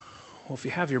Well, if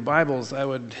you have your Bibles, I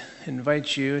would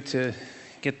invite you to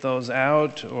get those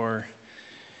out or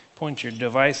point your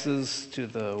devices to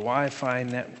the Wi-Fi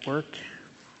network.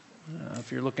 If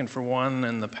you're looking for one,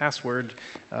 and the password,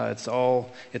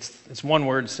 it's one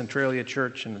word, Centralia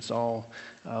Church, and it's all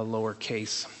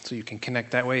lowercase. So you can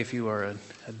connect that way if you are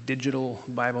a digital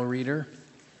Bible reader.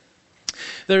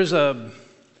 There's a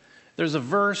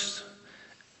verse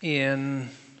in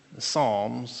the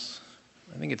Psalms.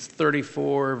 I think it's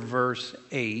 34, verse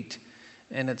 8,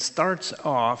 and it starts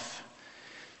off,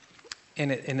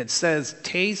 and it says,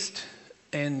 "Taste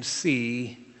and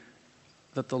see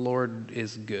that the Lord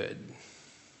is good."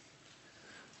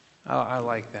 I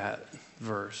like that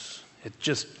verse.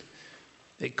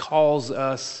 It calls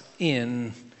us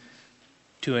in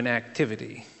to an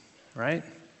activity, right?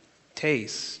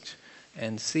 Taste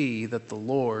and see that the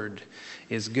Lord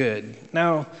is good.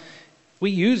 Now,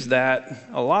 we use that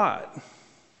a lot.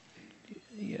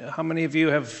 How many of you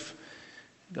have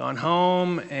gone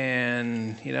home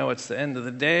and, it's the end of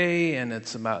the day and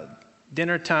it's about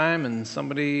dinner time and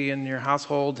somebody in your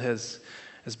household has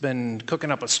been cooking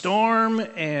up a storm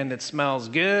and it smells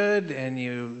good and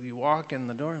you walk in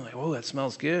the door and like, "Whoa, that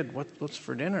smells good. What's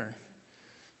for dinner?"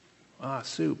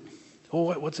 Soup.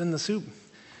 "Oh, what's in the soup?"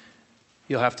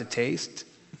 You'll have to taste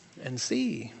and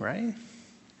see, right?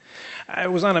 I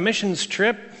was on a missions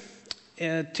trip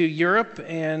to Europe,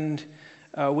 and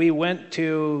we went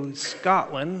to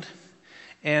Scotland,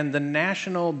 and the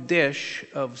national dish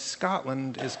of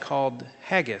Scotland is called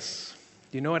haggis.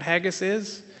 Do you know what haggis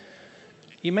is?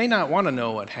 You may not want to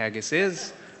know what haggis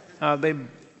is. They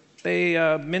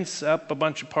mince up a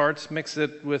bunch of parts, mix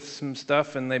it with some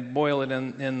stuff, and they boil it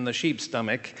in the sheep's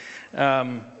stomach.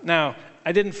 Now,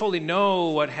 I didn't fully know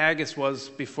what haggis was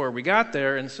before we got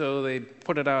there, and so they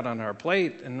put it out on our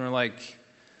plate, and we're like,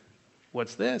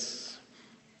 "What's this?"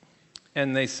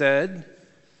 And they said,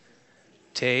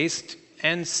 "Taste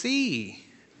and see.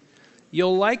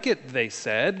 You'll like it," they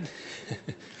said.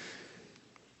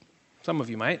 Some of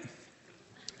you might.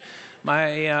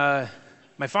 My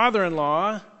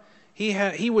father-in-law,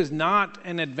 he was not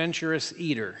an adventurous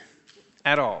eater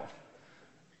at all.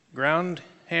 Ground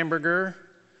hamburger,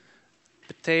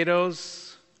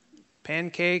 potatoes,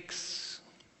 pancakes,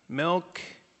 milk,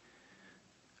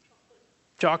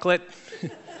 chocolate.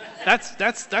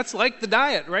 That's like the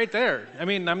diet right there. I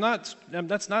mean,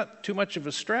 that's not too much of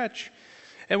a stretch.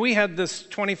 And we had this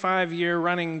 25-year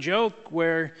running joke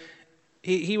where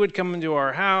he would come into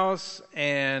our house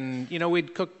and,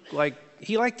 we'd cook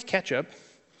he liked ketchup.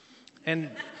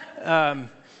 And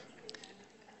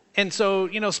so,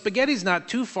 spaghetti's not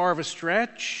too far of a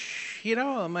stretch.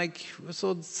 I'm like, so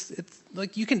it's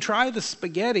like, you can try the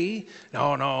spaghetti.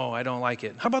 No, I don't like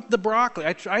it. How about the broccoli?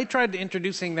 I tried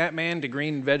introducing that man to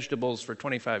green vegetables for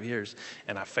 25 years,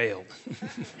 and I failed.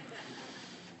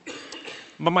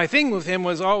 But my thing with him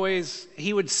was always,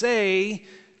 he would say,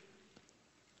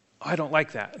 "I don't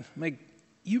like that." I'm like,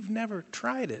 "You've never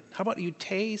tried it. How about you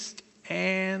taste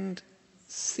and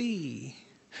see?"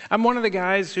 I'm one of the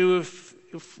guys who,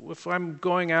 if I'm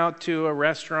going out to a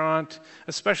restaurant,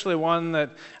 especially one that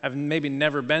I've maybe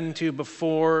never been to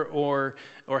before or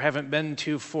haven't been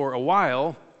to for a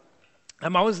while,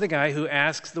 I'm always the guy who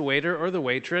asks the waiter or the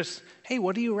waitress, "Hey,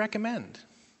 what do you recommend?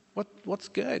 What's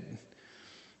good?"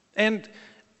 And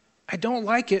I don't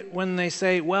like it when they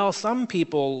say, "Well, some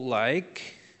people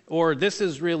like," or "this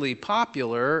is really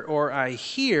popular," or "I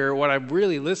hear." What I'm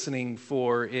really listening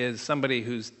for is somebody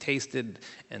who's tasted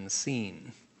and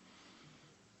seen.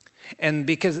 And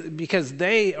because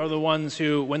they are the ones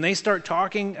who, when they start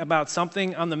talking about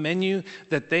something on the menu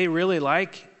that they really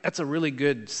like, that's a really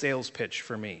good sales pitch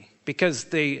for me. Because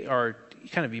they are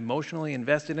kind of emotionally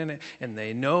invested in it, and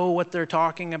they know what they're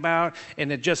talking about,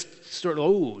 and it just sort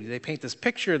of, they paint this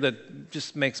picture that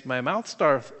just makes my mouth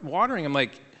start watering. I'm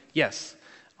like, yes,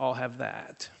 I'll have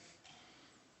that.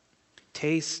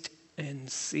 Taste and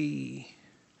see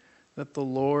that the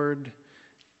Lord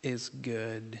is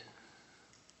good.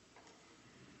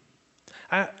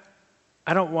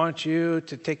 I don't want you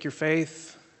to take your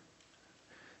faith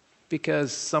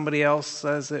because somebody else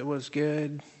says it was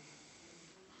good.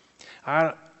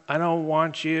 I don't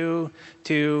want you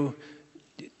to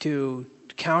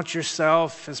count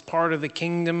yourself as part of the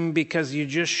kingdom because you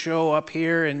just show up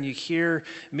here and you hear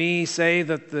me say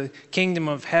that the kingdom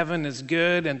of heaven is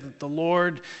good and that the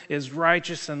Lord is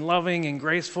righteous and loving and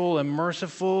graceful and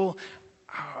merciful.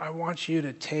 I want you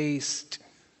to taste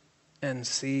and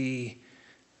see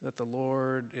that the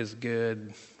Lord is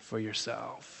good for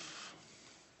yourself.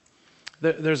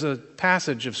 There's a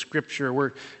passage of Scripture.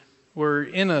 We're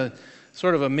in a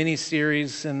sort of a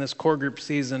mini-series in this core group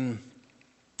season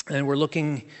And we're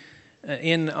looking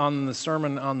in on the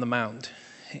Sermon on the Mount.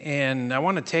 And I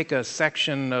want to take a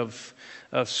section of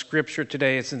Scripture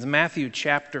today. It's in Matthew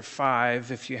chapter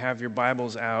 5, if you have your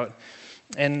Bibles out.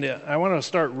 And I want to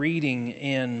start reading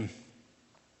in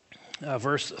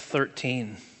verse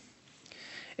 13.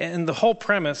 And the whole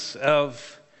premise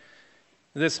of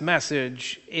this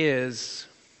message is,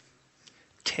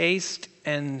 taste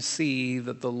and see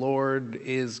that the Lord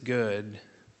is good,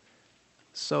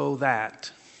 so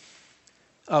that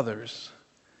others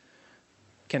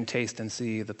can taste and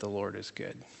see that the Lord is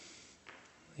good.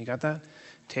 You got that?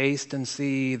 Taste and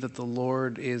see that the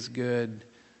Lord is good,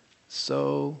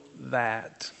 so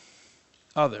that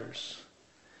others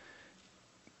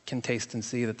can taste and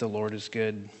see that the Lord is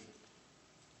good.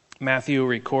 Matthew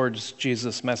records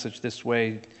Jesus' message this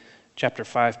way, chapter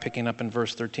 5, picking up in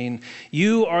verse 13.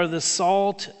 You are the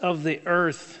salt of the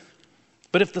earth,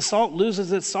 but if the salt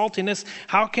loses its saltiness,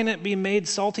 how can it be made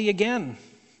salty again?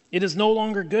 It is no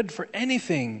longer good for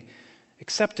anything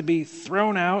except to be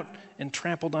thrown out and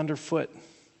trampled underfoot.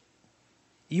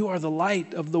 You are the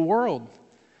light of the world.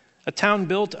 A town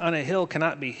built on a hill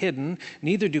cannot be hidden,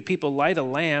 neither do people light a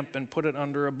lamp and put it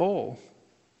under a bowl.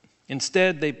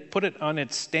 Instead, they put it on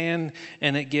its stand,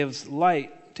 and it gives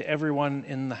light to everyone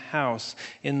in the house.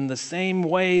 In the same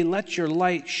way, let your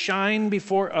light shine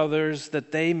before others,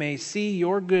 that they may see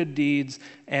your good deeds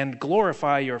and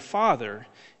glorify your Father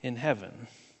in heaven.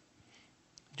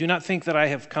 Do not think that I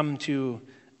have come to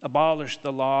abolish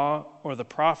the law or the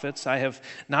prophets. I have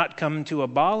not come to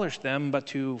abolish them, but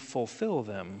to fulfill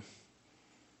them.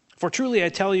 For truly I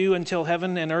tell you, until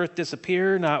heaven and earth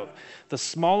disappear, not the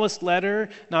smallest letter,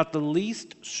 not the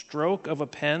least stroke of a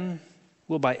pen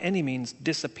will by any means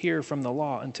disappear from the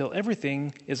law until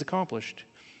everything is accomplished.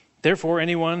 Therefore,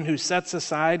 anyone who sets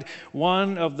aside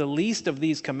one of the least of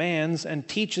these commands and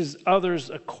teaches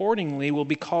others accordingly will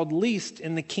be called least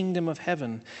in the kingdom of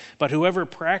heaven. But whoever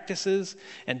practices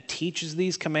and teaches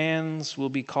these commands will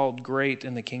be called great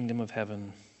in the kingdom of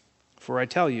heaven. For I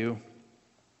tell you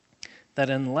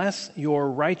that unless your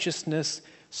righteousness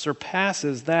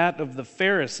surpasses that of the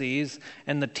Pharisees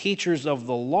and the teachers of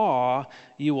the law,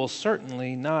 you will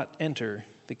certainly not enter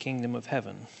the kingdom of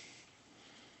heaven.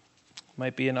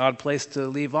 Might be an odd place to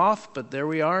leave off, but there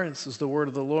we are. This is the word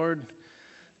of the Lord.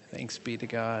 Thanks be to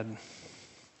God.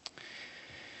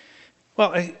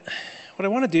 Well, what I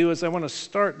want to do is I want to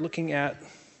start looking at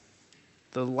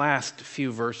the last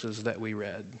few verses that we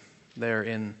read there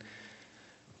in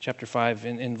chapter 5,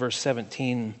 in verse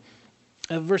 17.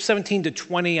 Verse 17 to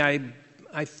 20,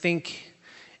 I think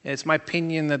it's my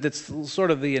opinion that it's sort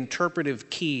of the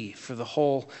interpretive key for the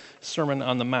whole Sermon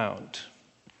on the Mount.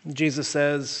 Jesus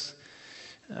says,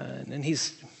 and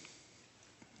he's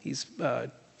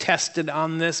tested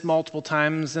on this multiple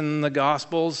times in the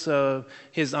Gospels,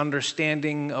 his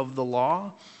understanding of the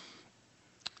law.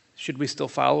 Should we still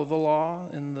follow the law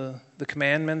and the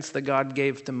commandments that God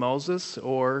gave to Moses,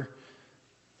 or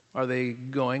are they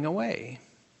going away?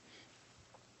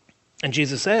 And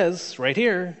Jesus says right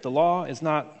here, the law is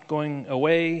not going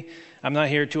away. I'm not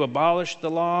here to abolish the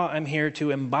law. I'm here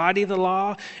to embody the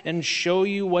law and show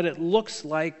you what it looks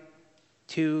like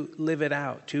to live it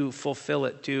out, to fulfill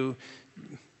it, to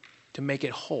make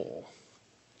it whole.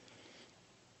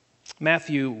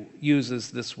 Matthew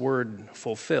uses this word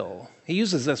fulfill. He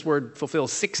uses this word fulfill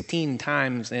 16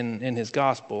 times in his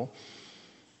gospel.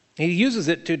 He uses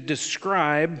it to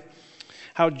describe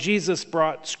how Jesus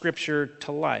brought Scripture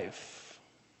to life.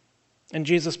 And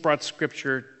Jesus brought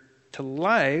Scripture to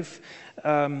life.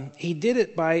 He did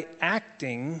it by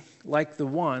acting like the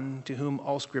one to whom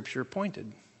all Scripture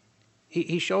pointed.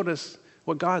 He showed us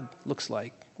what God looks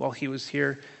like while he was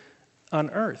here on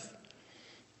earth.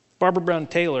 Barbara Brown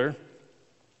Taylor,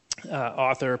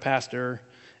 author, pastor,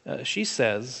 she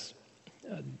says,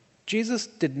 Jesus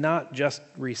did not just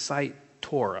recite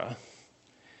Torah.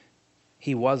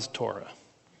 He was Torah.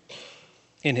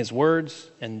 In his words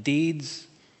and deeds,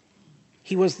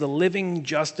 he was the living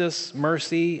justice,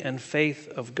 mercy, and faith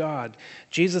of God.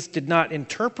 Jesus did not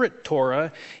interpret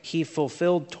Torah. He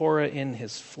fulfilled Torah in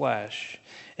his flesh.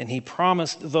 And he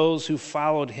promised those who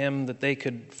followed him that they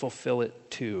could fulfill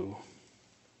it too.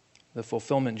 The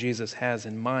fulfillment Jesus has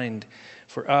in mind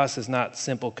for us is not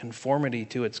simple conformity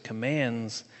to its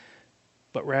commands,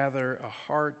 but rather a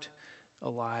heart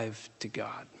alive to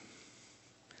God.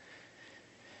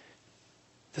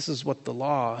 This is what the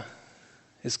law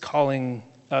is calling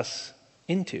us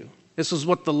into. This is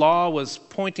what the law was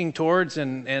pointing towards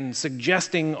and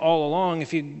suggesting all along.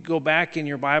 If you go back in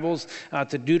your Bibles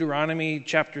to Deuteronomy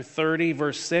chapter 30,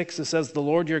 verse 6, it says, "The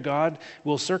Lord your God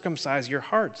will circumcise your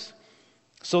hearts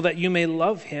so that you may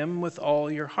love him with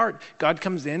all your heart. God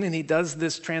comes in and he does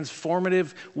this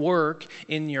transformative work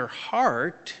in your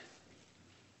heart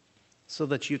so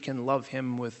that you can love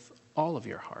him with all of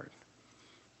your heart.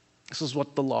 This is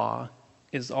what the law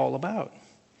is all about.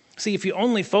 See, if you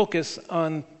only focus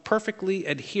on perfectly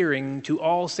adhering to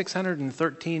all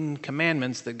 613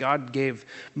 commandments that God gave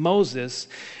Moses,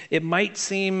 it might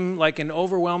seem like an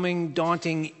overwhelming,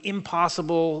 daunting,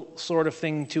 impossible sort of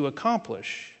thing to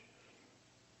accomplish.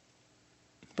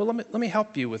 But let me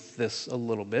help you with this a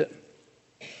little bit.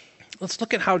 Let's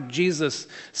look at how Jesus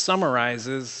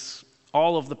summarizes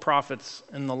all of the prophets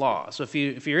and the law. So if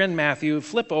you're in Matthew,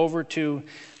 flip over to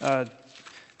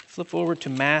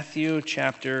Matthew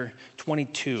chapter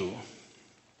 22.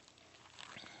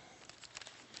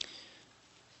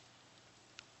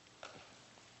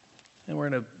 And we're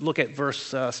going to look at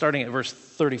starting at verse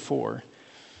 34.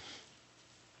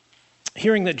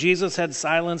 Hearing that Jesus had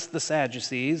silenced the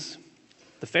Sadducees,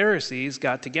 the Pharisees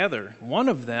got together. One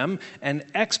of them, an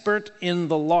expert in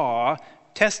the law,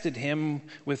 tested him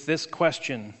with this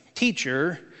question: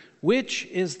 "Teacher, which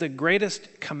is the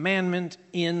greatest commandment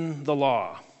in the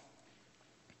law?"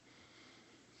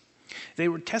 They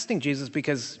were testing Jesus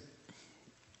because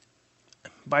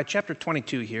by chapter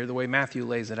 22 here, the way Matthew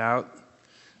lays it out,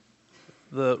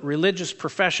 the religious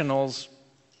professionals,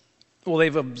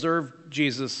 they've observed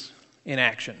Jesus in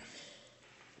action.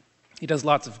 He does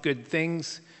lots of good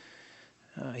things.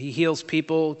 He heals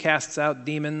people, casts out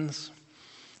demons.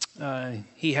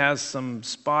 He has some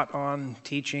spot-on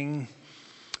teaching.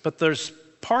 But there's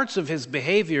parts of his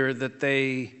behavior that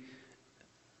they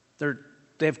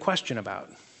have question about.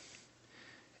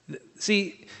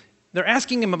 See, they're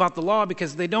asking him about the law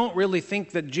because they don't really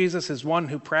think that Jesus is one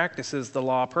who practices the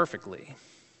law perfectly.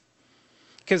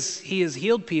 Because he has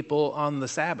healed people on the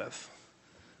Sabbath.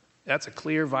 That's a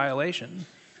clear violation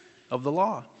of the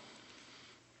law.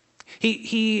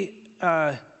 He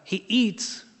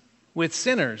eats with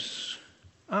sinners.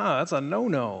 That's a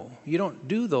no-no. You don't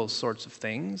do those sorts of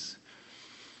things.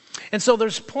 And so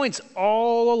there's points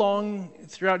all along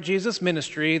throughout Jesus'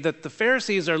 ministry that the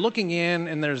Pharisees are looking in,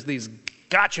 and there's these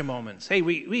gotcha moments. Hey,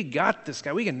 we got this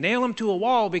guy. We can nail him to a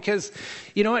wall because,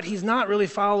 you know what, he's not really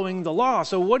following the law.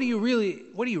 So what do you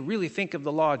really think of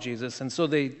the law, Jesus? And so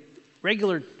they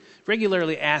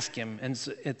regularly ask him. And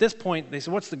so at this point, they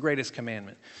said, "What's the greatest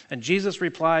commandment?" And Jesus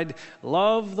replied,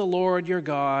 "Love the Lord your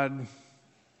God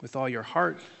with all your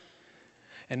heart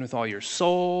and with all your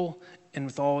soul and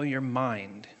with all your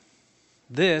mind.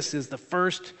 This is the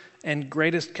first and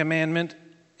greatest commandment,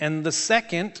 and the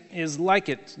second is like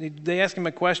it." They ask him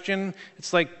a question.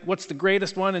 It's like, "What's the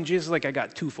greatest one?" And Jesus is like, "I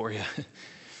got two for you."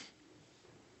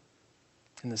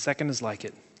 And the second is like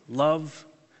it. Love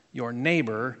your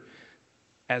neighbor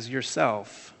as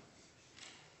yourself.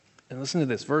 And listen to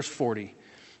this, verse 40.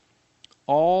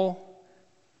 All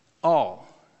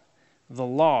the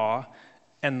law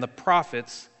and the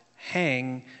prophets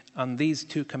hang on these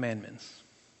two commandments.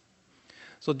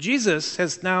 So Jesus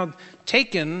has now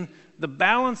taken the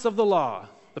balance of the law,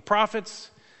 the prophets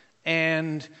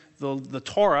and the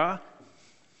Torah,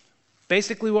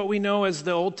 basically what we know as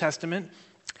the Old Testament,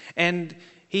 and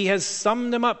he has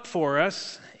summed them up for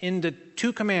us into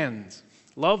two commands.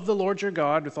 Love the Lord your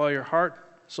God with all your heart,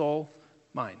 soul,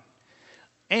 mind.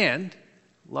 And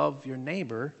love your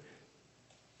neighbor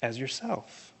as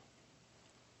yourself.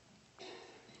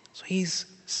 So he's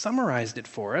summarized it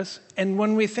for us. And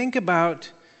when we think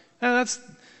about, it's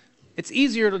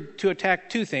easier to attack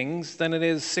two things than it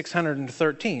is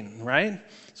 613, right?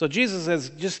 So Jesus has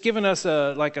just given us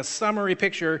a summary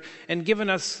picture and given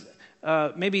us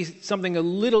maybe something a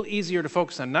little easier to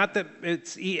focus on. Not that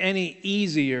it's any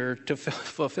easier to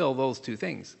fulfill those two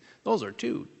things. Those are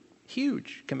two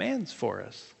huge commands for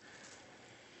us.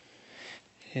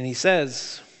 And he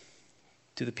says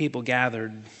to the people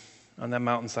gathered on that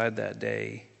mountainside that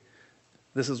day,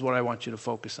 "This is what I want you to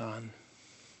focus on.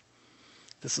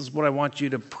 This is what I want you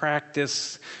to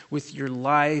practice with your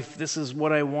life. This is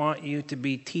what I want you to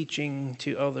be teaching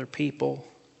to other people."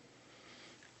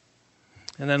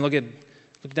 And then look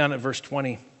down at verse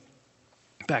 20,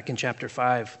 back in chapter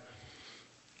 5.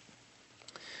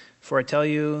 "For I tell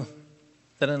you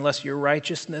that unless your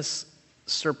righteousness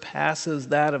surpasses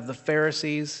that of the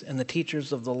Pharisees and the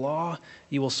teachers of the law,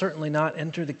 you will certainly not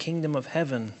enter the kingdom of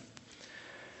heaven."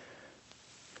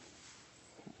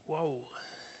 Whoa.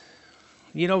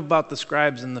 You know about the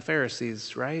scribes and the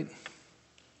Pharisees, right?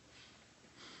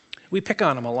 We pick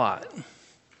on them a lot.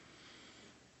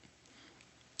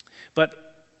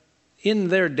 But in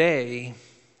their day,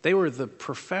 they were the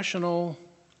professional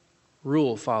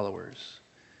rule followers.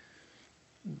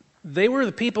 They were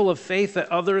the people of faith that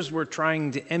others were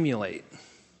trying to emulate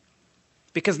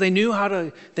because they knew how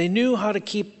to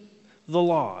keep the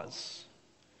laws.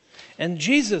 And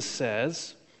Jesus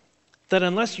says that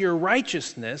unless your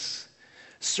righteousness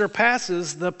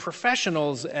surpasses the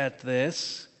professionals at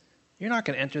this, you're not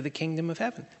going to enter the kingdom of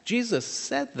heaven. Jesus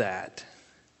said that.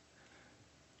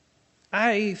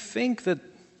 I think that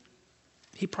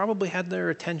he probably had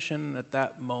their attention at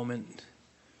that moment.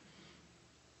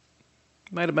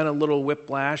 Might have been a little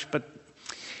whiplash, but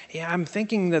yeah, I'm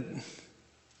thinking that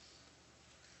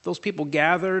those people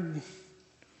gathered,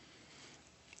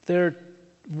 they're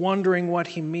wondering what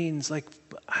he means. Like,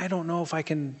 I don't know if I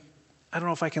can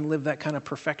live that kind of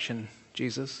perfection,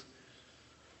 Jesus.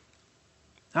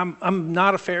 I'm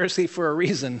not a Pharisee for a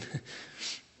reason.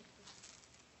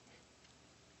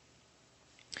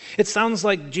 It sounds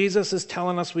like Jesus is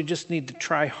telling us we just need to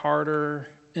try harder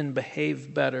and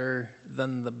behave better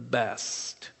than the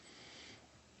best.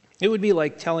 It would be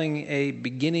like telling a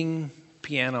beginning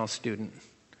piano student,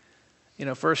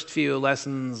 first few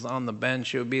lessons on the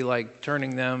bench, it would be like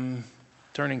turning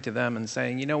to them and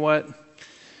saying, you know what?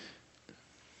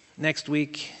 Next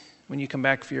week, when you come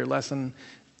back for your lesson,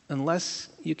 unless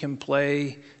you can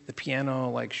play the piano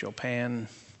like Chopin,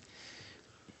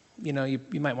 you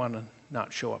might want to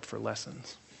not show up for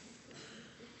lessons.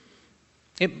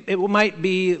 It might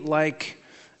be like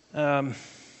going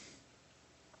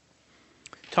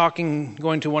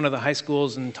to one of the high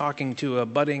schools and talking to a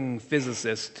budding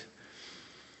physicist,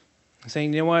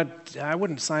 saying, you know what, I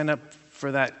wouldn't sign up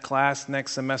for that class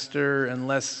next semester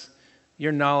unless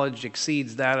your knowledge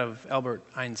exceeds that of Albert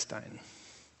Einstein.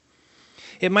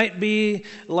 It might be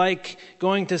like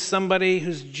going to somebody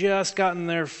who's just gotten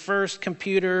their first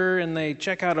computer and they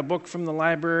check out a book from the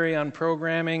library on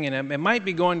programming, and it might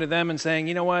be going to them and saying,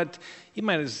 you know what, you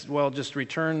might as well just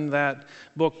return that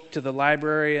book to the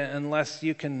library unless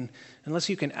you can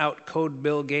outcode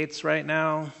Bill Gates right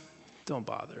now. Don't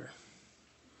bother.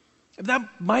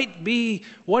 That might be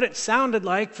what it sounded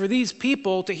like for these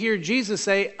people to hear Jesus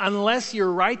say, unless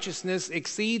your righteousness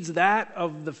exceeds that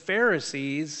of the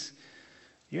Pharisees,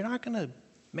 you're not going to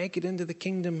make it into the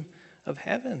kingdom of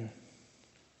heaven.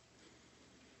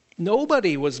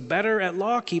 Nobody was better at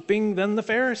law keeping than the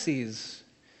Pharisees.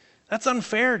 That's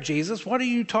unfair, Jesus. What are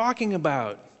you talking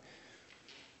about?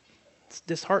 It's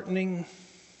disheartening.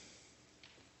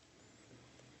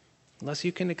 Unless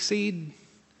you can exceed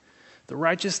the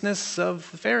righteousness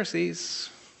of the Pharisees.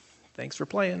 Thanks for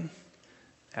playing.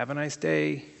 Have a nice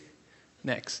day.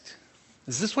 Next.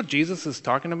 Is this what Jesus is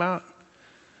talking about?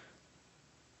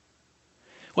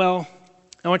 Well,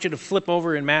 I want you to flip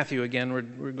over in Matthew again.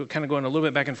 We're kind of going a little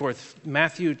bit back and forth.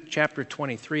 Matthew chapter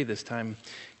 23 this time.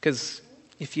 Because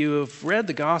if you have read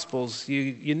the Gospels,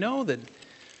 you know that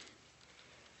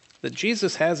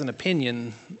Jesus has an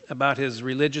opinion about his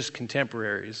religious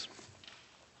contemporaries.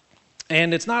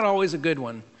 And it's not always a good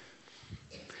one.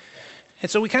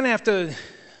 And so we kind of have to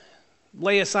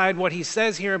lay aside what he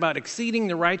says here about exceeding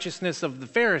the righteousness of the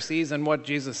Pharisees and what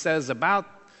Jesus says about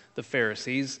the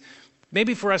Pharisees,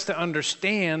 maybe for us to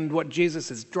understand what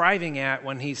Jesus is driving at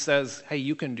when he says, hey,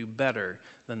 you can do better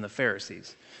than the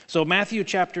Pharisees. So Matthew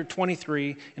chapter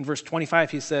 23, in verse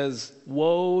 25, he says,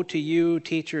 woe to you,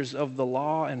 teachers of the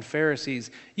law and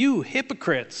Pharisees, you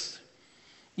hypocrites!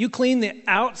 You clean the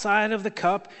outside of the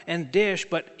cup and dish,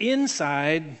 but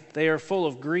inside they are full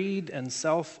of greed and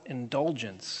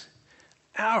self-indulgence.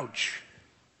 Ouch!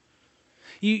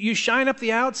 You shine up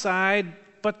the outside,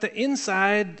 but the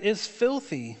inside is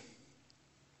filthy.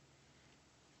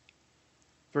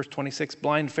 Verse 26,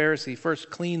 blind Pharisee, first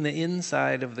clean the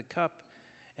inside of the cup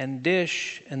and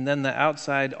dish, and then the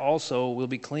outside also will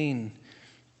be clean.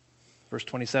 Verse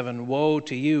 27, woe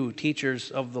to you,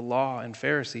 teachers of the law and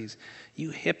Pharisees,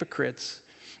 you hypocrites!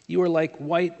 You are like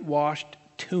whitewashed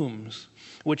tombs,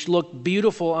 which look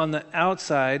beautiful on the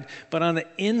outside, but on the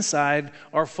inside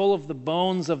are full of the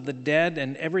bones of the dead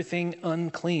and everything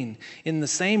unclean. In the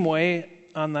same way,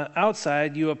 on the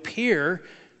outside you appear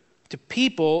to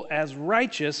people as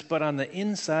righteous, but on the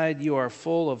inside you are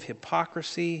full of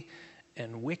hypocrisy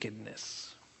and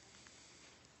wickedness.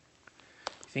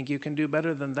 Think you can do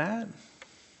better than that?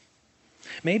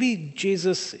 Maybe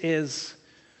Jesus is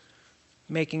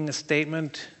making a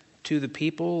statement to the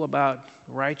people about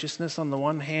righteousness on the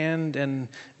one hand, and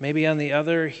maybe on the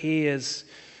other he's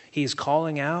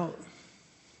calling out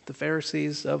the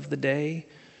Pharisees of the day.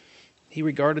 He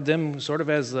regarded them sort of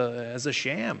as a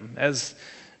sham, as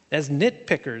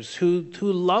nitpickers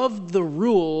who loved the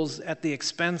rules at the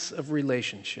expense of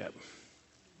relationship.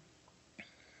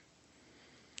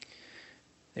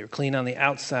 They were clean on the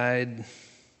outside,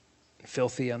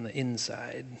 filthy on the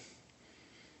inside.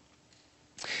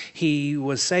 He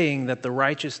was saying that the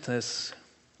righteousness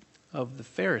of the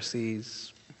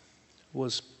Pharisees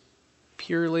was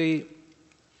purely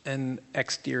an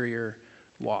exterior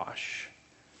wash.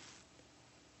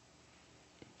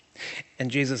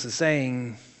 And Jesus is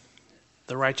saying,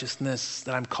 the righteousness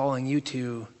that I'm calling you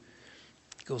to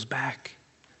goes back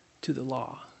to the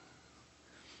law.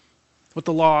 What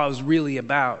the law is really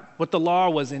about, what the law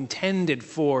was intended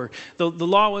for. The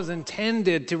law was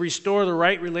intended to restore the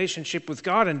right relationship with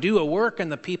God and do a work in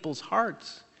the people's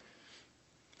hearts.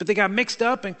 But they got mixed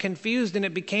up and confused, and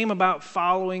it became about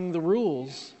following the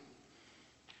rules.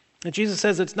 And Jesus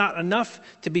says it's not enough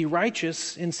to be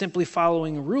righteous in simply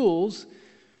following rules.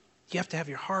 You have to have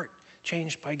your heart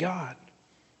changed by God.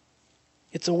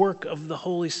 It's a work of the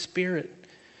Holy Spirit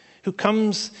who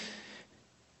comes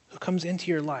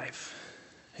into your life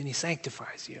and he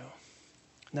sanctifies you.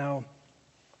 Now,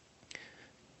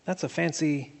 that's a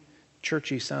fancy,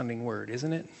 churchy sounding word,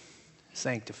 isn't it?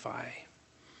 Sanctify.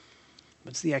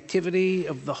 It's the activity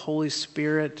of the Holy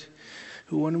Spirit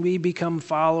who, when we become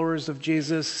followers of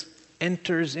Jesus,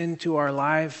 enters into our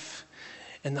life,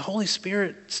 and the Holy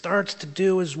Spirit starts to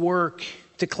do his work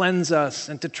to cleanse us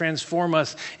and to transform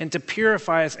us and to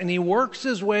purify us. And he works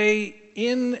his way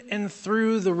in and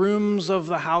through the rooms of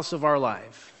the house of our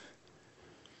life.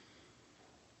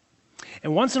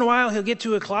 And once in a while, he'll get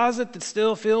to a closet that's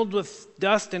still filled with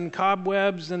dust and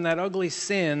cobwebs and that ugly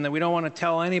sin that we don't want to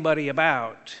tell anybody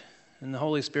about. And the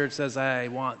Holy Spirit says, I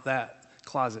want that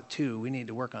closet too. We need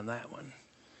to work on that one.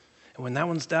 And when that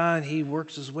one's done, he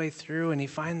works his way through and he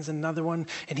finds another one.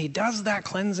 And he does that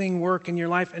cleansing work in your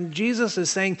life. And Jesus is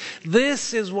saying,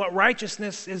 this is what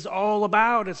righteousness is all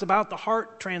about. It's about the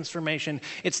heart transformation.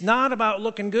 It's not about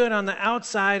looking good on the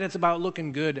outside. It's about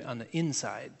looking good on the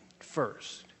inside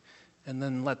first. And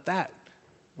then let that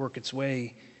work its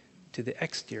way to the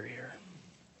exterior.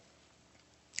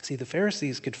 See, the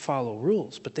Pharisees could follow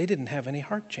rules, but they didn't have any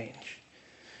heart change.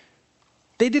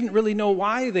 They didn't really know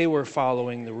why they were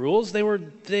following the rules.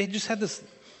 They just had this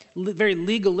very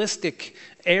legalistic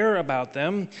air about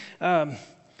them.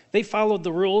 They followed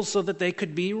the rules so that they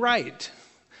could be right.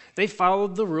 They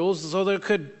followed the rules so they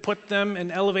could put them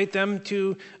and elevate them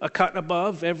to a cut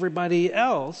above everybody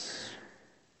else.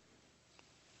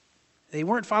 They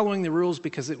weren't following the rules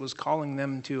because it was calling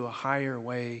them to a higher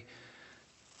way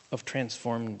of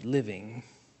transformed living.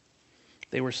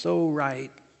 They were so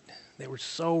right. They were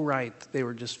so right. They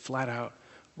were just flat out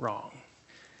wrong.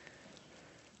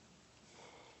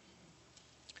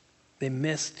 They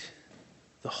missed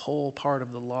the whole part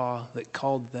of the law that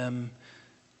called them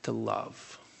to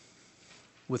love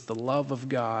with the love of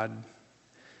God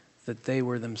that they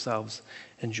were themselves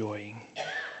enjoying.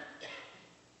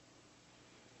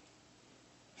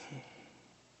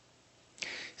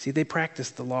 See, they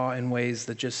practiced the law in ways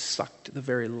that just sucked the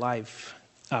very life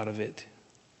out of it.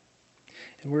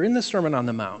 And we're in the Sermon on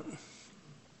the Mount.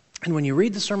 And when you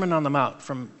read the Sermon on the Mount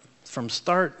from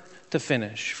start to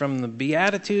finish, from the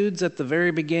Beatitudes at the very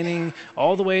beginning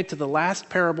all the way to the last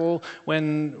parable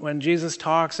when Jesus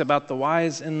talks about the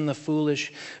wise and the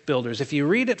foolish builders, if you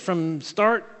read it from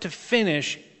start to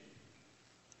finish,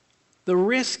 the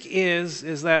risk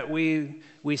is that we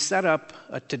set up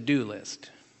a to-do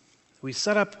list. We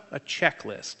set up a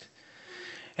checklist.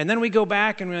 And then we go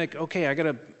back and we're like, okay,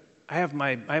 I have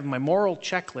my moral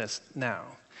checklist now.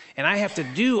 And I have to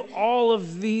do all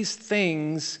of these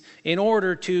things in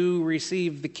order to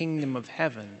receive the kingdom of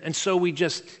heaven. And so we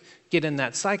just get in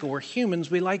that cycle. We're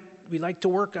humans. We like to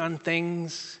work on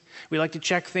things. We like to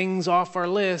check things off our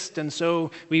list. And so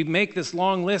we make this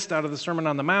long list out of the Sermon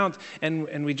on the Mount,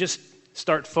 and we just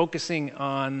start focusing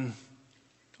on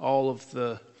all of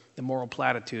the moral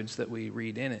platitudes that we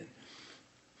read in it.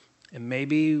 And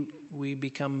maybe we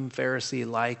become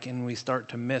Pharisee-like and we start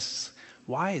to miss,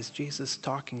 why is Jesus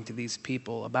talking to these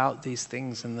people about these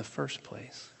things in the first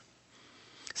place?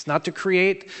 It's not to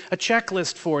create a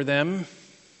checklist for them.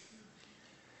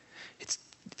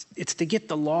 It's to get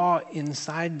the law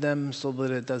inside them so that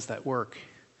it does that work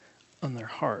on their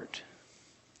heart.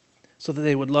 So that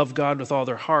they would love God with all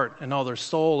their heart and all their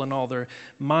soul and all their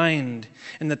mind,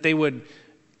 and that they would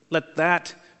let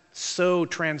that so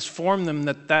transform them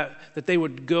that they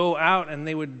would go out and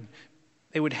they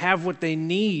would have what they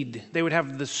need. They would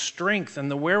have the strength and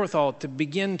the wherewithal to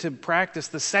begin to practice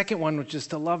the second one, which is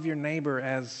to love your neighbor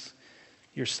as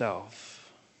yourself.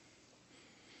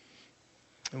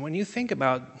 And when you think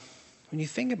about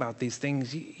these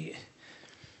things, you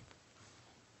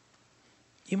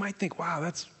might think, wow,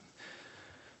 that's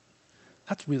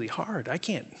really hard. I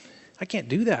can't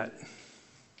do that.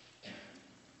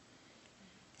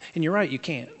 And you're right, you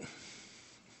can't.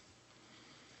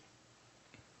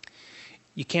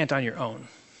 you can't on your own.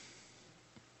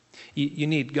 You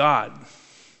need God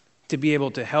to be able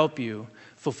to help you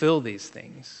fulfill these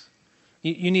things.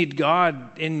 You need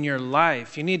God in your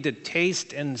life. You need to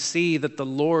taste and see that the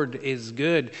Lord is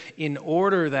good in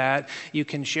order that you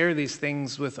can share these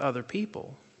things with other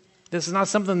people. This is not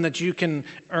something that you can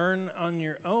earn on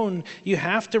your own. You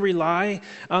have to rely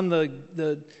on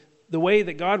the way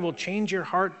that God will change your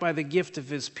heart by the gift of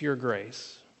His pure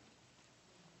grace.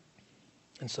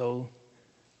 And so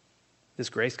this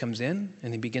grace comes in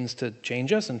and He begins to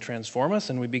change us and transform us,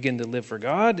 and we begin to live for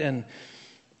God. And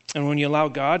when you allow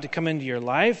God to come into your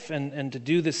life and to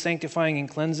do this sanctifying and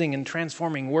cleansing and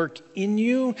transforming work in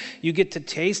you, you get to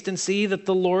taste and see that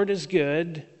the Lord is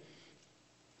good.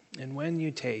 And when you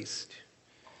taste,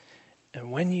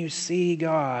 and when you see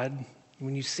God,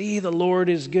 when you see the Lord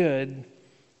is good,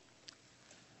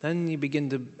 then you begin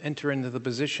to enter into the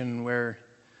position where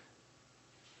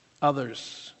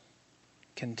others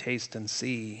can taste and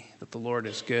see that the Lord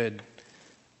is good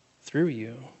through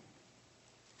you.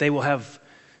 They will have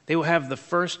the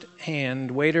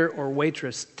first-hand waiter or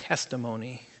waitress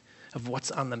testimony of what's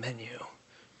on the menu.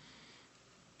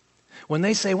 When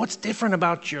they say, "What's different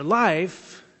about your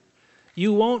life?"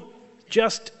 you won't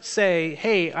just say,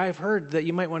 "Hey, I've heard that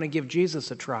you might want to give Jesus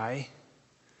a try."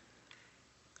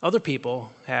 Other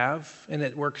people have, and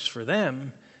it works for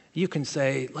them. You can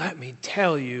say, "Let me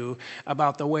tell you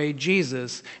about the way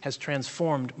Jesus has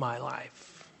transformed my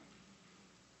life."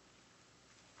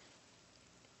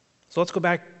 So let's go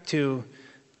back to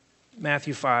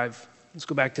Matthew 5. Let's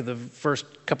go back to the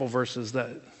first couple verses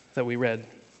that we read.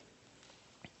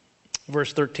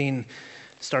 Verse 13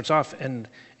 starts off, and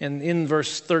in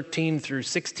verse 13 through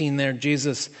 16 there,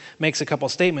 Jesus makes a couple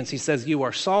statements. He says, "You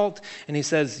are salt," and He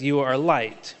says, "You are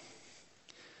light."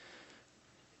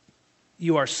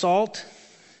 You are salt.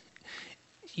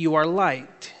 You are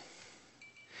light.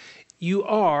 You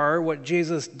are what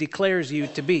Jesus declares you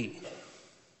to be.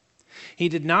 He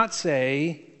did not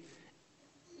say,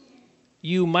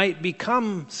 you might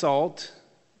become salt,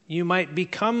 you might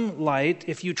become light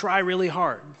if you try really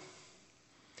hard.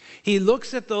 He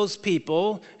looks at those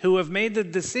people who have made the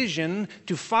decision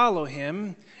to follow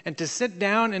Him and to sit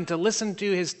down and to listen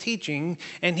to His teaching,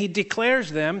 and He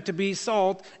declares them to be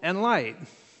salt and light.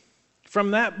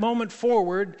 From that moment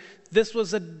forward, this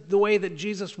was the way that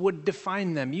Jesus would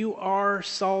define them. You are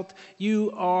salt,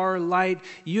 you are light,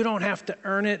 you don't have to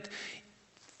earn it.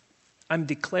 I'm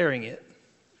declaring it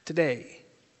today,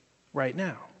 right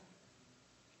now.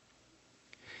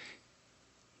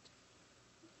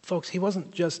 Folks, He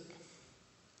wasn't just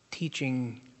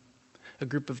teaching a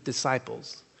group of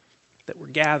disciples that were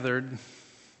gathered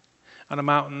on a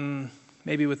mountain,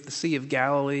 maybe with the Sea of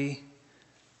Galilee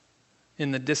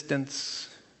in the distance,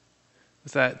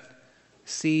 with that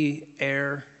sea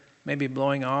air maybe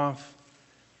blowing off.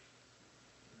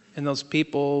 And those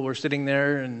people were sitting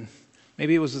there, and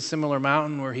maybe it was a similar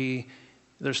mountain where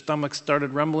their stomachs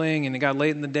started rumbling, and it got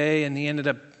late in the day, and He ended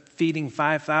up feeding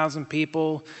 5,000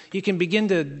 people. You can begin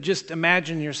to just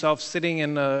imagine yourself sitting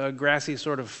in a grassy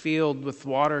sort of field with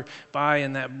water by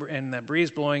and that breeze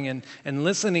blowing and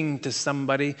listening to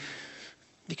somebody.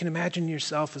 You can imagine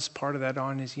yourself as part of that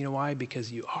audience. You know why?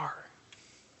 Because you are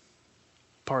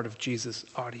part of Jesus'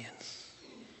 audience.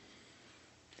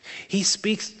 He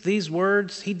speaks these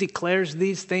words. He declares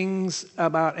these things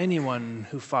about anyone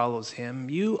who follows Him.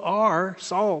 You are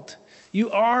salt.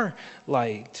 You are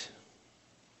light.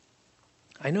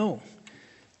 I know.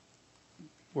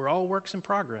 We're all works in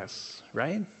progress,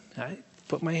 right? I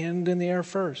put my hand in the air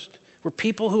first. We're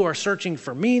people who are searching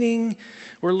for meaning.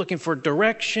 We're looking for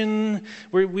direction.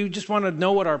 We just want to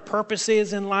know what our purpose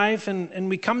is in life. And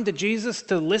we come to Jesus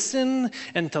to listen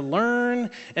and to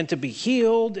learn and to be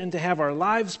healed and to have our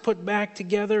lives put back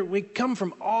together. We come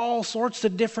from all sorts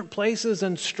of different places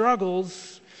and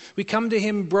struggles. We come to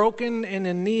Him broken and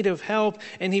in need of help,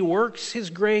 and He works His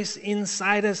grace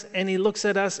inside us, and He looks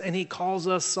at us and He calls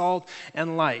us salt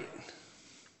and light.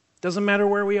 Doesn't matter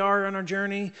where we are on our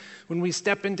journey, when we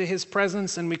step into His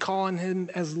presence and we call on Him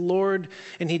as Lord,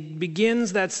 and He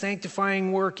begins that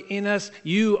sanctifying work in us,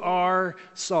 you are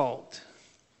salt.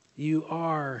 You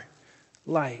are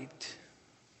light.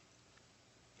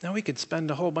 Now we could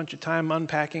spend a whole bunch of time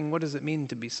unpacking what does it mean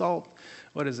to be salt?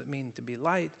 What does it mean to be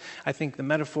light? I think the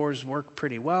metaphors work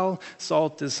pretty well.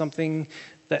 Salt is something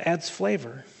that adds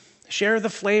flavor. Share the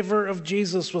flavor of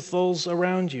Jesus with those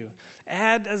around you.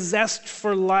 Add a zest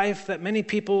for life that many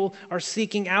people are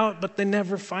seeking out, but they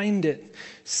never find it.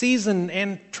 Season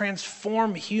and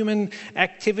transform human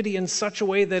activity in such a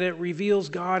way that it reveals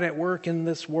God at work in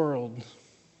this world.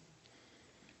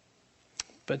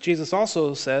 But Jesus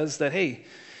also says that, hey,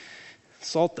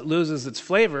 Salt that loses its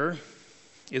flavor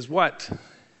is what?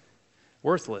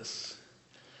 Worthless.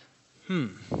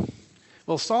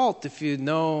 Well, salt, if you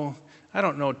know, I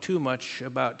don't know too much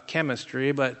about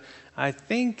chemistry, but I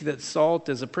think that salt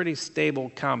is a pretty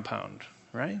stable compound,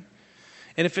 right?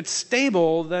 And if it's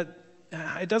stable, that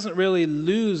it doesn't really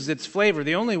lose its flavor.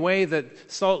 The only way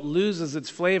that salt loses its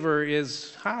flavor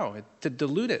is how? To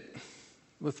dilute it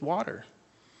with water.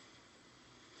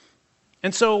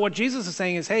 And so what Jesus is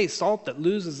saying is, hey, salt that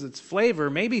loses its flavor,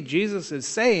 maybe Jesus is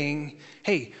saying,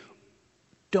 hey,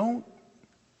 don't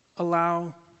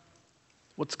allow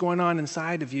what's going on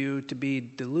inside of you to be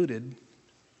diluted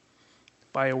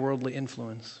by a worldly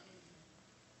influence.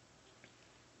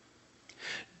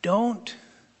 Don't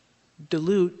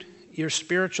dilute your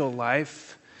spiritual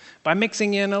life by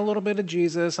mixing in a little bit of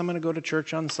Jesus. I'm going to go to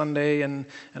church on Sunday, and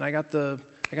I got the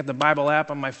Bible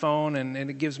app on my phone, and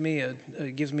it gives me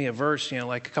a verse,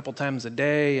 like a couple times a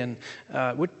day, and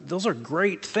those are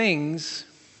great things.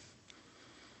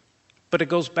 But it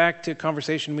goes back to a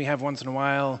conversation we have once in a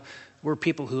while. We're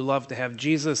people who love to have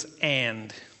Jesus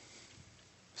and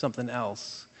something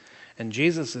else. And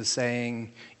Jesus is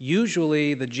saying,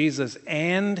 usually the Jesus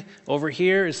and over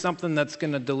here is something that's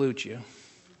going to dilute you.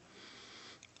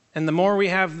 And the more we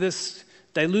have this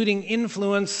diluting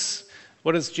influence,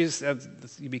 what is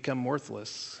Jesus? You become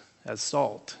worthless as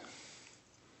salt.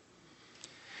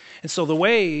 And so the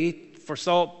way for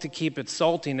salt to keep its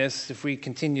saltiness, if we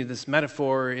continue this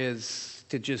metaphor, is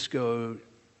to just go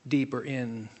deeper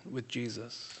in with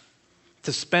Jesus.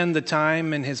 To spend the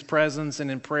time in his presence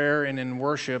and in prayer and in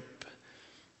worship,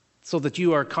 so that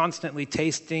you are constantly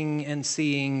tasting and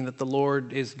seeing that the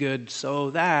Lord is good, so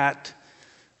that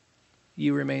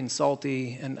you remain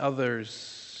salty and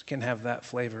others can have that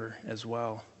flavor as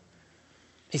well.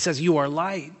 He says, you are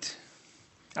light.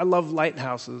 I love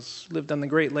lighthouses. Lived on the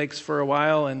Great Lakes for a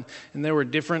while, and there were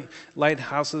different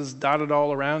lighthouses dotted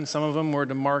all around. Some of them were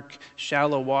to mark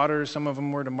shallow water. Some of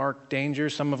them were to mark danger.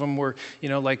 Some of them were,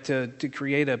 like to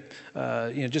create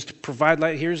just to provide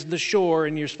light. Here's the shore,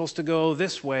 and you're supposed to go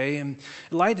this way. And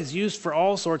light is used for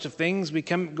all sorts of things. We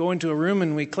go into a room,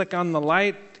 and we click on the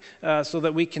light so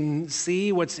that we can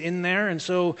see what's in there. And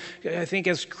so I think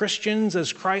as Christians,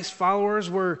 as Christ followers,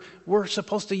 we're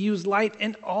supposed to use light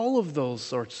in all of those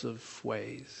sorts of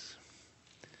ways.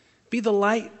 Be the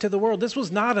light to the world. This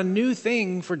was not a new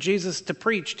thing for Jesus to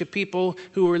preach to people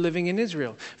who were living in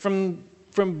Israel. From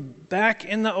back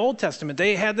in the Old Testament,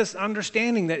 they had this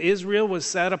understanding that Israel was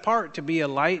set apart to be a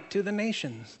light to the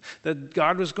nations. That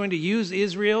God was going to use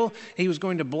Israel, he was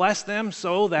going to bless them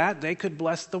so that they could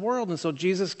bless the world. And so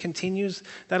Jesus continues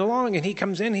that along, and he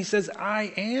comes in, he says,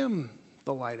 I am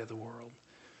the light of the world.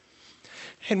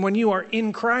 And when you are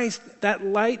in Christ, that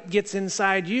light gets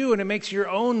inside you and it makes your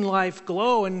own life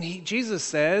glow. And Jesus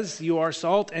says, you are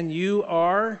salt and you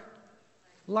are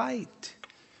light.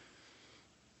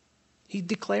 He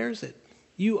declares it.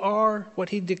 You are what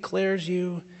he declares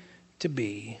you to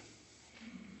be.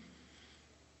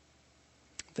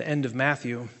 The end of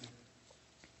Matthew,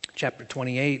 chapter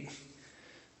 28,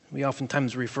 we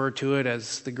oftentimes refer to it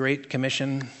as the Great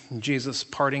Commission, Jesus'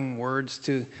 parting words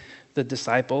to the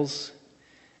disciples.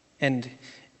 And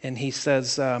he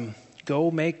says, go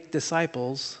make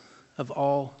disciples of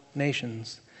all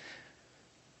nations,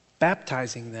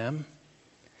 baptizing them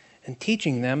and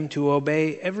teaching them to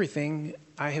obey everything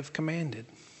I have commanded.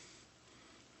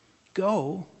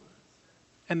 Go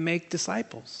and make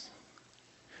disciples.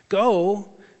 Go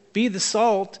be the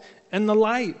salt and the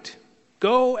light.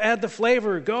 Go add the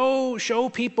flavor. Go show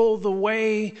people the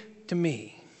way to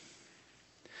me.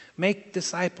 Make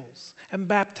disciples and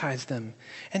baptize them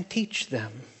and teach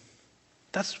them.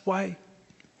 That's why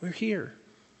we're here.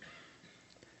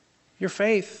 Your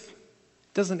faith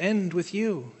doesn't end with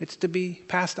you. It's to be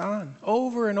passed on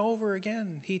over and over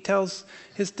again. He tells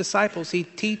his disciples, he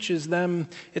teaches them.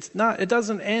 It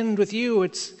doesn't end with you.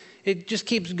 It just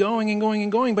keeps going and going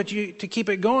and going. But to keep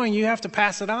it going, you have to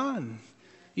pass it on.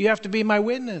 You have to be my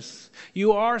witness.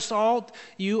 You are salt.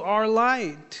 You are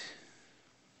light.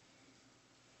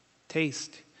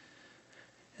 Taste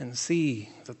and see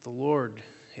that the Lord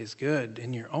is good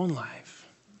in your own life,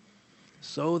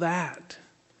 so that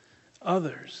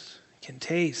others can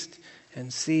taste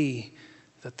and see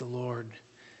that the Lord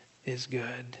is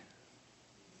good.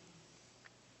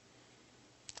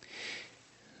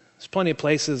 There's plenty of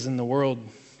places in the world.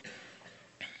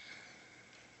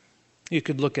 You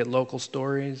could look at local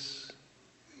stories.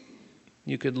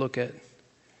 You could look at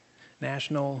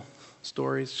national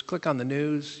stories. Click on the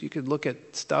news. You could look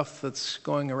at stuff that's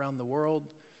going around the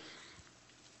world.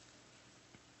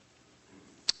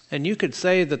 And you could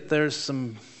say that there's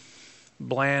some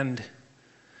bland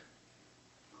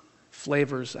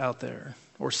flavors out there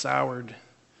or soured.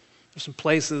 There's some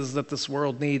places that this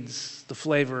world needs the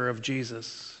flavor of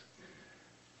Jesus.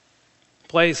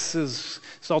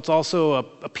 Salt's also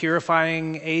a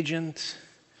purifying agent.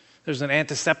 There's an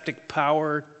antiseptic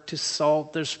power to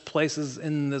salt. There's places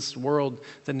in this world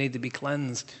that need to be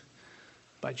cleansed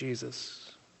by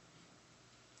Jesus.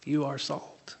 You are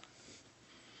salt.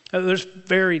 There's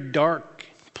very dark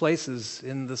places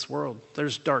in this world.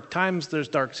 There's dark times, there's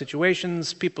dark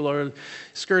situations. People are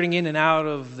skirting in and out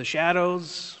of the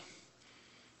shadows.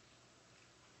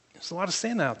 There's a lot of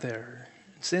sin out there.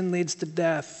 Sin leads to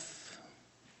death.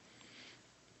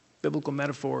 Biblical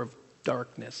metaphor of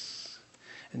darkness.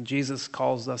 And Jesus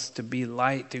calls us to be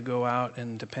light, to go out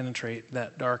and to penetrate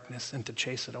that darkness and to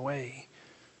chase it away.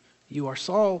 You are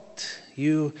salt.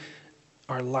 You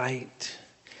are light.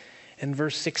 And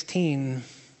verse 16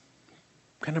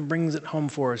 kind of brings it home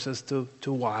for us as to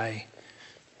why.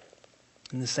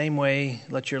 In the same way,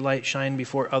 let your light shine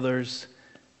before others,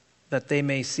 that they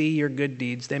may see your good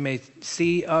deeds. They may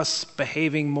see us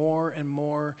behaving more and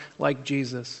more like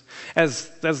Jesus. As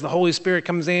the Holy Spirit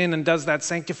comes in and does that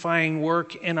sanctifying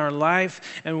work in our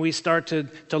life, and we start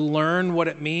to learn what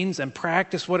it means and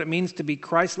practice what it means to be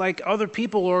Christ-like, other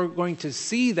people are going to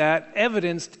see that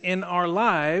evidenced in our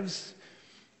lives.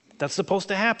 That's supposed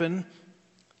to happen.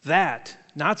 That,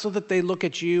 not so that they look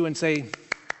at you and say,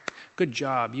 good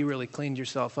job, you really cleaned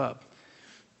yourself up.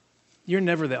 You're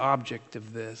never the object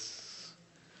of this.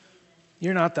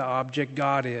 You're not the object,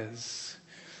 God is.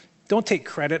 Don't take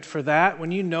credit for that.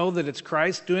 When you know that it's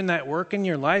Christ doing that work in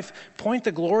your life, point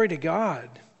the glory to God.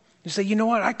 You say, you know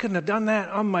what, I couldn't have done that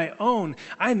on my own.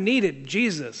 I needed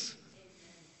Jesus.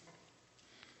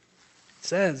 It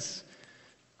says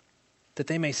that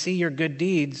they may see your good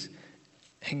deeds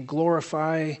and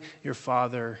glorify your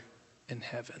Father in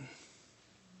heaven.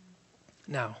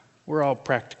 Now, we're all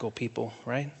practical people,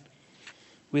 right?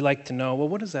 We like to know, well,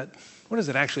 what does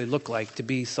it actually look like to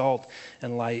be salt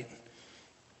and light?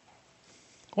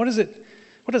 What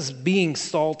does being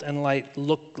salt and light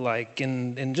look like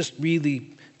in just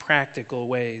really practical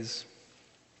ways?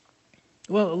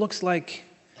 Well, it looks like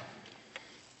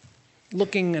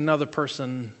looking another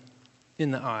person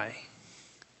in the eye.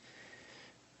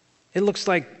 It looks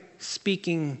like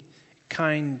speaking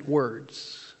kind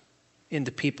words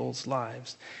into people's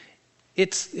lives.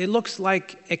 It looks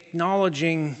like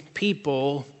acknowledging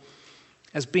people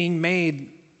as being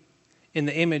made in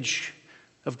the image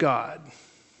of God.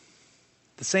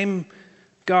 The same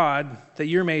God that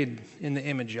you're made in the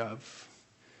image of.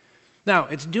 Now,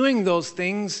 it's doing those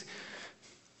things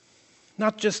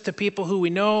not just to people who we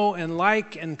know and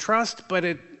like and trust, but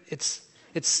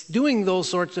it's doing those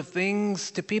sorts of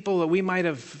things to people that we might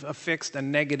have affixed a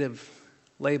negative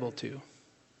label to.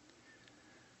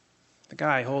 The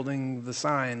guy holding the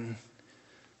sign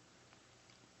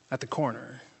at the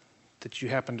corner that you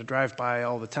happen to drive by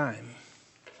all the time.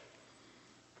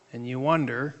 And you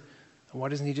wonder, why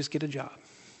doesn't he just get a job?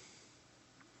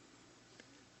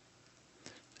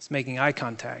 It's making eye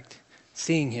contact,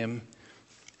 seeing him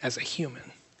as a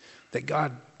human that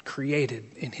God created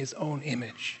in his own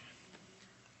image.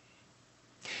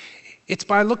 It's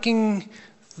by looking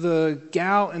the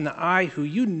gal in the eye who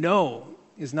you know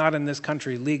is not in this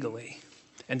country legally,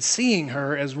 and seeing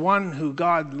her as one who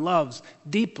God loves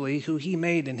deeply, who he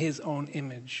made in his own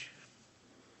image.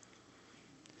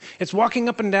 It's walking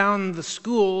up and down the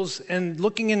schools and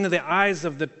looking into the eyes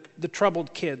of the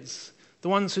troubled kids, the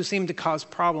ones who seem to cause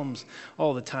problems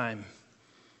all the time.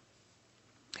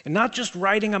 And not just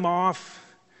writing them off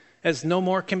as no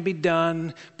more can be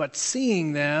done, but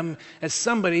seeing them as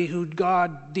somebody who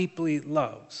God deeply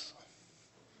loves.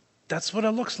 That's what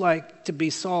it looks like to be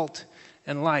salt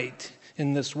and light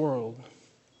in this world.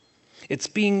 It's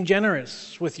being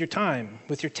generous with your time,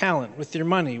 with your talent, with your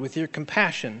money, with your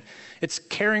compassion. It's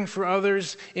caring for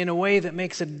others in a way that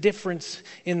makes a difference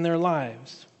in their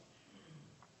lives.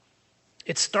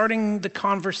 It's starting the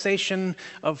conversation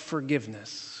of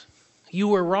forgiveness. You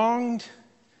were wronged.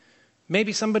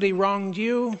 Maybe somebody wronged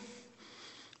you.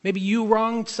 Maybe you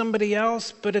wronged somebody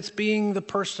else, but it's being the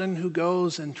person who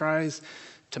goes and tries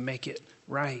to make it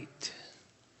right.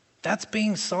 That's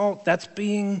being salt. That's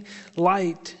being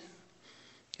light.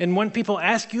 And when people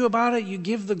ask you about it, you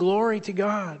give the glory to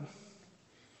God.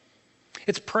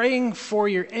 It's praying for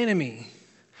your enemy.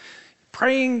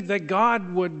 Praying that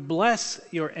God would bless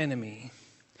your enemy.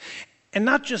 And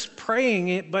not just praying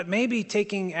it, but maybe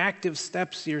taking active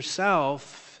steps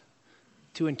yourself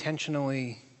to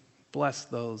intentionally bless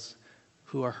those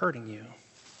who are hurting you.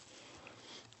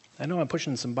 I know I'm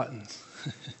pushing some buttons.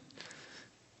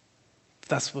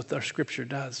 That's what our scripture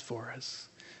does for us.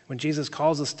 When Jesus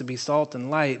calls us to be salt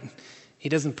and light, he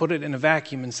doesn't put it in a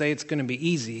vacuum and say it's going to be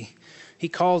easy. He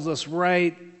calls us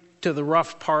right to the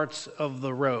rough parts of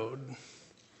the road.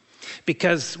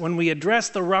 Because when we address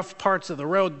the rough parts of the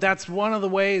road, that's one of the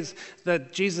ways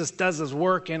that Jesus does his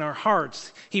work in our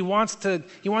hearts. He wants to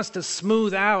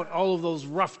smooth out all of those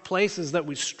rough places that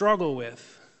we struggle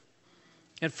with.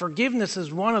 And forgiveness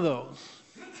is one of those.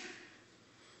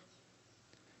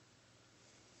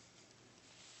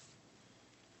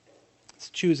 It's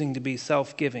choosing to be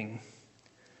self-giving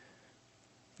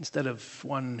instead of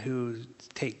one who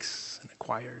takes and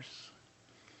acquires.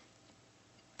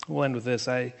 We'll end with this.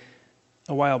 A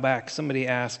while back, somebody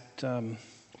asked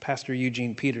Pastor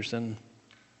Eugene Peterson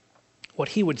what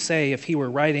he would say if he were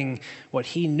writing what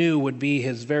he knew would be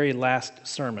his very last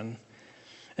sermon.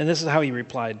 And this is how he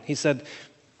replied. He said,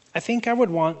 "I think I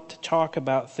would want to talk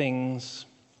about things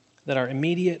that are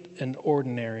immediate and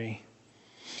ordinary.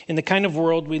 In the kind of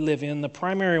world we live in, the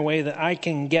primary way that I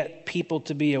can get people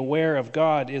to be aware of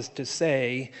God is to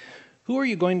say, 'Who are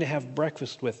you going to have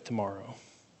breakfast with tomorrow?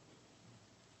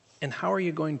 And how are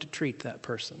you going to treat that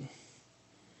person?'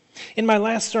 In my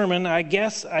last sermon, I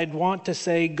guess I'd want to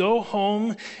say, 'Go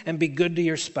home and be good to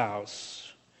your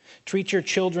spouse. Treat your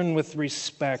children with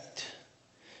respect.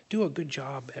 Do a good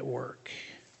job at work.'"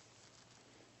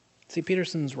 See,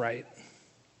 Peterson's right.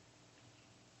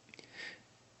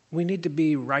 We need to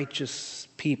be righteous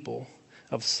people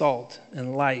of salt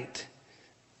and light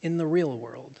in the real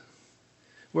world,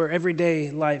 where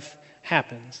everyday life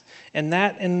happens. And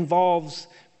that involves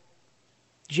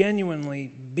genuinely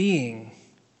being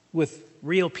with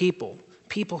real people,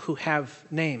 people who have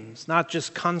names, not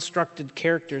just constructed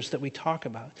characters that we talk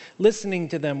about, listening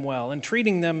to them well and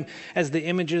treating them as the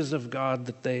images of God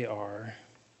that they are.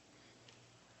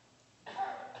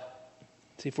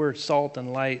 See, if we're salt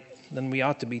and light, then we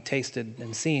ought to be tasted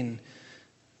and seen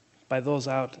by those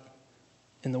out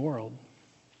in the world.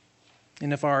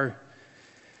 And if our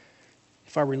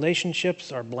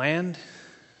relationships are bland,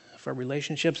 if our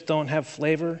relationships don't have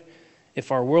flavor,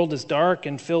 if our world is dark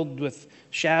and filled with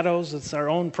shadows, if our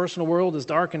own personal world is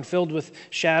dark and filled with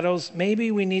shadows, maybe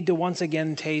we need to once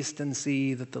again taste and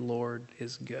see that the Lord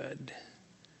is good.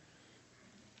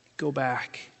 Go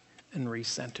back and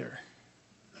recenter.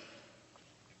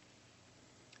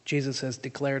 Jesus has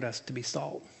declared us to be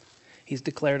salt. He's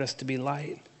declared us to be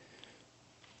light.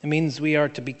 It means we are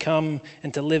to become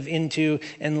and to live into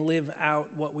and live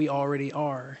out what we already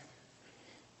are.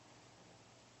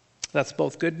 That's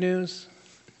both good news,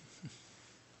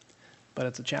 but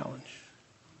it's a challenge.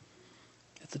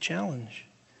 It's a challenge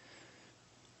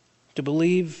to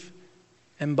believe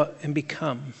and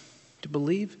become. To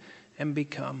believe and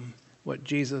become what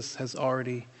Jesus has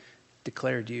already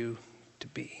declared you to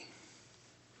be.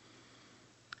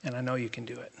 And I know you can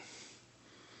do it.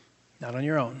 Not on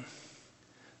your own,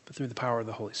 but through the power of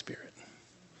the Holy Spirit.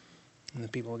 And the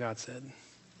people of God said,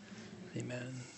 amen.